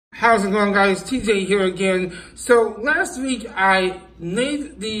How's it going, guys? TJ here again. So last week I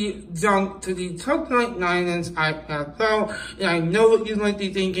made the jump to the 12.9-inch iPad Pro, and I know what you might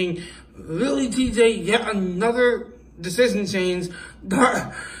be thinking, really TJ, yet another decision change.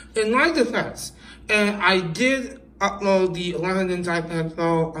 But in my defense, and I did upload the 11-inch iPad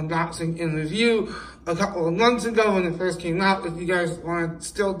Pro unboxing and review a couple of months ago when it first came out, if you guys want to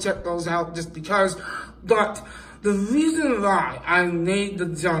still check those out just because. But the reason why I made the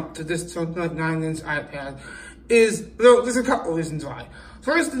jump to this 12.9-inch iPad is, well, there's a couple reasons why.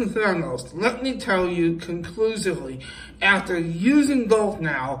 First and foremost, let me tell you conclusively, after using both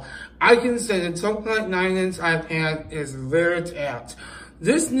now, I can say the 12.9-inch iPad is where it's at.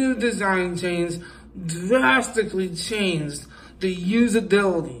 This new design change drastically changed the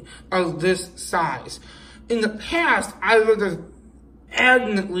usability of this size. In the past, I would have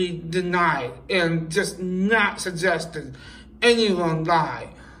adamantly denied and just not suggested anyone buy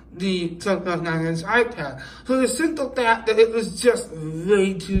the 12.9-inch iPad for the simple fact that it was just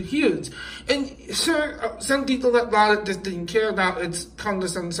way too huge. And sure, some people that bought it just didn't care about its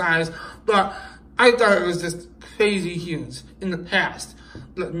cumbersome size, but I thought it was just crazy huge in the past.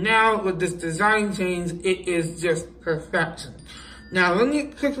 But now with this design change, it is just perfection. Now let me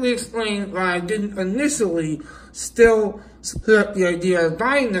quickly explain why I didn't initially still support the idea of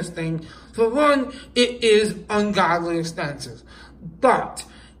buying this thing. For one, it is ungodly expensive. But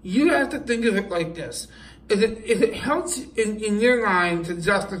you have to think of it like this. If it helps in your mind to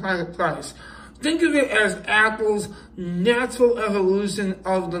justify the price, think of it as Apple's natural evolution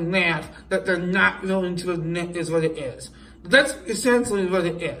of the Mac that they're not willing to admit is what it is. That's essentially what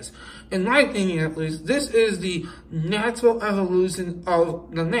it is. In my opinion, at least, this is the natural evolution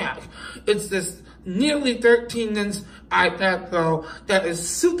of the Mac. It's this nearly 13-inch iPad Pro that is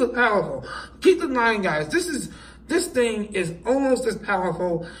super powerful. Keep in mind, guys, this thing is almost as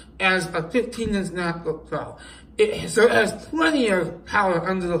powerful as a 15-inch MacBook Pro. So it has plenty of power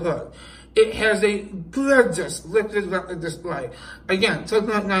under the hood. It has a gorgeous liquid retina display. Again,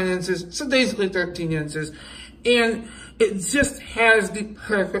 12.9 inches, so basically 13 inches. And it just has the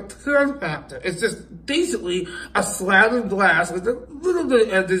perfect form factor. It's just basically a slab of glass with a little bit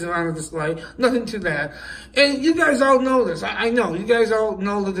of edges around the display. Nothing too bad. And you guys all know this. I know. You guys all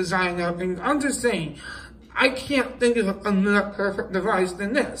know the design of everything. I'm just saying, I can't think of a more perfect device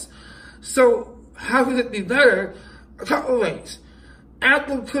than this. So how could it be better? A couple of ways.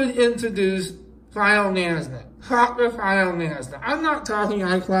 Apple could introduce file management. Proper file management. I'm not talking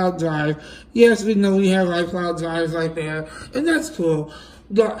iCloud Drive. Yes, we know we have iCloud Drive right there, and that's cool.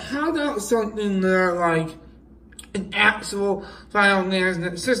 But how about something there like an actual file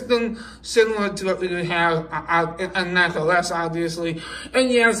management system similar to what we would have on Mac OS, obviously. And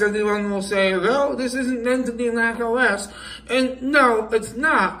yes, everyone will say, well, this isn't meant to be Mac OS. And no, it's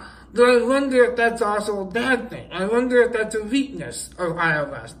not. But I wonder if that's also a bad thing. I wonder if that's a weakness of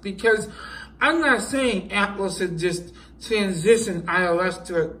iOS, because I'm not saying Apple should just transition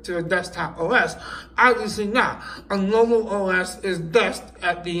iOS to a desktop OS. Obviously not. A mobile OS is best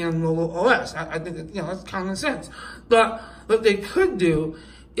at being a mobile OS. I think that's common sense. But what they could do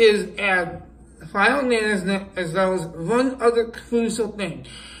is add file management as well as one other crucial thing,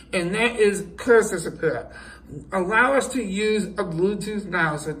 and that is cursor support. Allow us to use a Bluetooth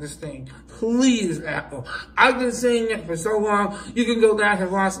mouse with this thing. Please, Apple. I've been saying it for so long. You can go back and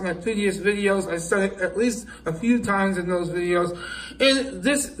watch my previous videos. I said it at least a few times in those videos. And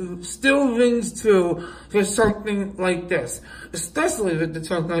this still rings true for something like this. Especially with the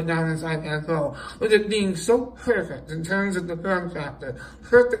 12.9-inch iPad Pro. With it being so perfect in terms of the form factor.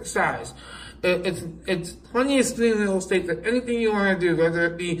 Perfect size. It's plenty of screen real estate for anything you want to do, whether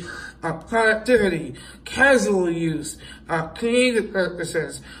it be productivity, casual use, creative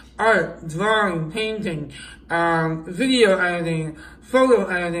purposes, art, drawing, painting, video editing, photo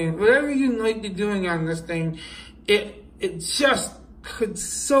editing, whatever you might be doing on this thing, it just could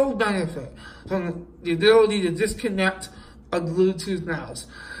so benefit from the ability to disconnect a Bluetooth mouse.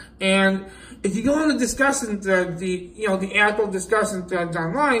 And if you go on the discussion thread, the Apple discussion threads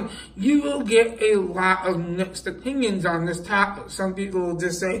online, you will get a lot of mixed opinions on this topic. Some people will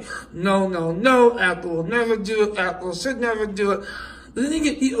just say, no, no, no, Apple will never do it, Apple should never do it. But then you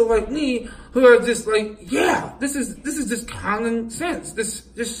get people like me who are just like, yeah, this is just common sense.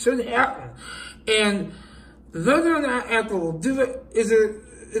 This should happen. And whether or not Apple will do it is an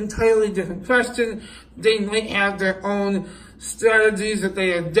entirely different question. They might have their own strategies that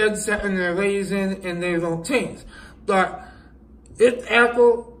they are dead set in their ways in, and they won't change. But if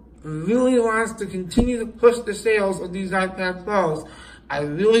Apple really wants to continue to push the sales of these iPad Pros, I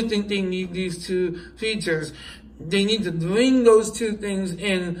really think they need these two features. they need to bring those two things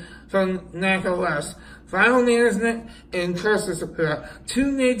in from macOS. File management and cursor support.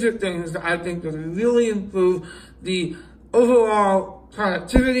 Two major things that I think will really improve the overall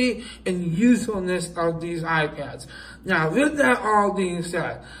productivity and usefulness of these iPads. Now, with that all being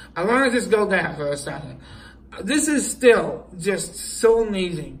said, I want to just go back for a second. This is still just so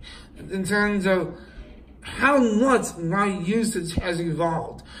amazing in terms of how much my usage has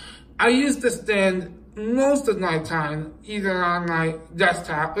evolved. I used to spend most of my time either on my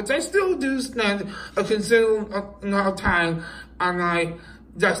desktop, which I still do spend a considerable amount of time on my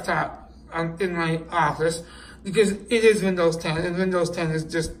desktop in my office, because it is Windows 10, and Windows 10 is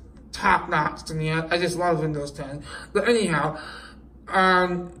just top notch to me. I just love Windows 10. But anyhow,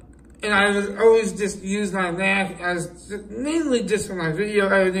 and I would always just use my Mac as mainly just for my video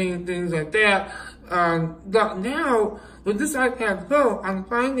editing and things like that. But now, with this iPad Pro, I'm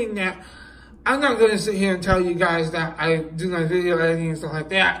finding that I'm not going to sit here and tell you guys that I do my video editing and stuff like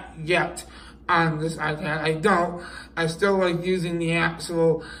that yet on this iPad. I don't. I still like using the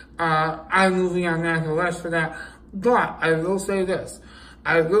actual iMovie on macOS for that. But I will say this.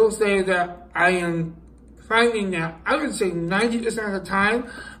 I will say that I am finding that, I would say 90% of the time,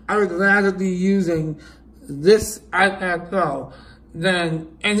 I would rather be using this iPad Pro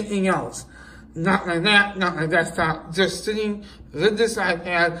than anything else. Not my Mac, not my desktop, just sitting with this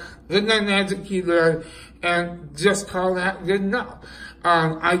iPad, with my Magic Keyboard, and just call that good enough.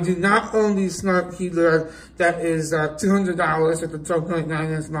 I do not own the smart keyboard that is $200 at the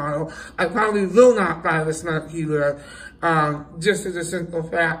 12.9-inch model. I probably will not buy the smart keyboard, just for the simple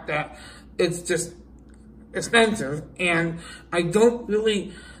fact that it's just expensive, and I don't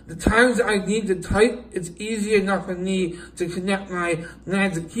really, the times I need to type, it's easy enough for me to connect my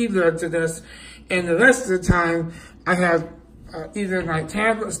Magic Keyboard to this, and the rest of the time, I have either my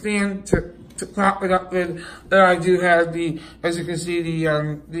tablet stand to prop it up with, or I do have the, as you can see,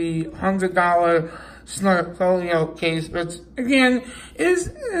 the $100 Smart Folio case, which again is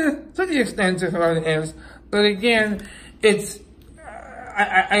pretty expensive for what it is, but again, it's,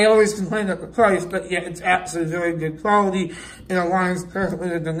 I always complain about the price, but yet it's absolutely very good quality. It aligns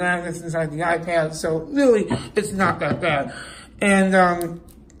perfectly with the magnets inside the iPad, so really, it's not that bad. And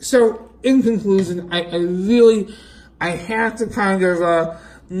so, in conclusion, I have to kind of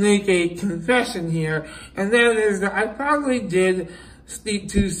make a confession here, and that is that I probably did speak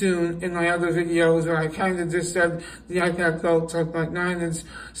too soon in my other videos where I kind of just said the iPad Pro 12.9-inch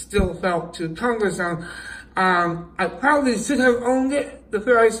still felt too cumbersome. I probably should have owned it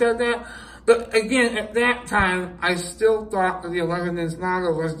before I said that, but again, at that time, I still thought that the 11-inch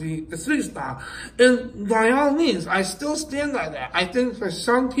model was the sweet spot. And by all means, I still stand by that. I think for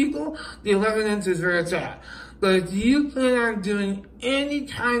some people, the 11-inch is where it's at. But if you plan on doing any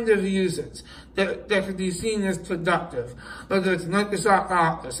kind of usage that could be seen as productive, whether it's Microsoft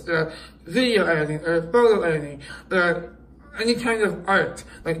Office, or video editing, or photo editing, or any kind of art,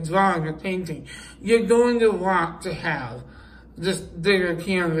 like drawing or painting, you're going to want to have this bigger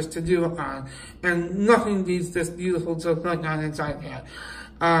canvas to do it on, and nothing beats this beautiful 12.9-inch iPad.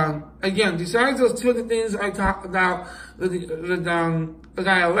 Again, besides those two other things I talked about with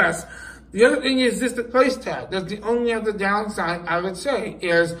iOS, the other thing is just the price tag. That's the only other downside I would say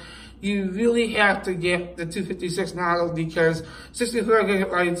is you really have to get the 256 model because 64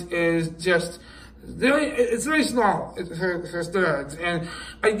 gigabytes is just it's very small for storage. And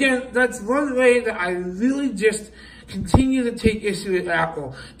again, that's one way that I really just continue to take issue with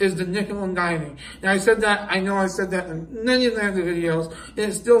Apple is the nickel and diming. And I said that, I know I said that in many of the other videos, and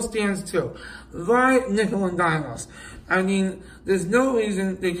it still stands too. Why nickel and dime us? I mean, there's no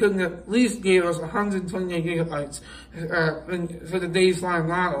reason they couldn't at least give us 128 gigabytes for the baseline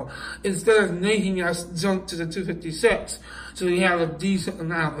model instead of making us jump to the 256 so we have a decent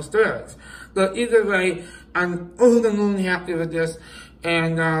amount of storage. But either way, I'm over the moon happy with this.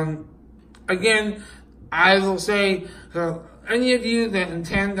 And again, I will say for any of you that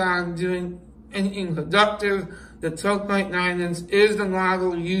intend on doing anything productive, the 12.9-inch is the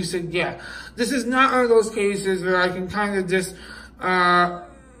model you should get. This is not one of those cases where I can kind of just kind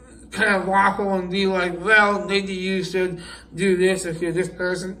of waffle and be like, well, maybe you should do this if you're this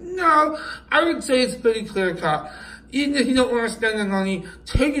person. No, I would say it's pretty clear cut. Even if you don't want to spend the money,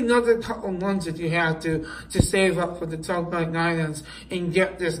 take another couple months if you have to save up for the 12.9-inch and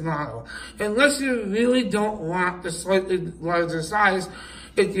get this model. Unless you really don't want the slightly larger size,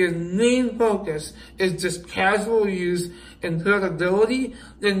 if your main focus is just casual use and portability,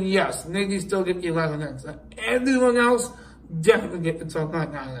 then yes, maybe still get the 11-inch. Everyone else, definitely get the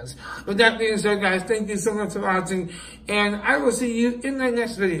 12.9-inch. With that being said, guys, thank you so much for watching, and I will see you in my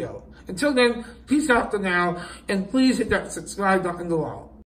next video. Until then, peace out for now, and please hit that subscribe button below.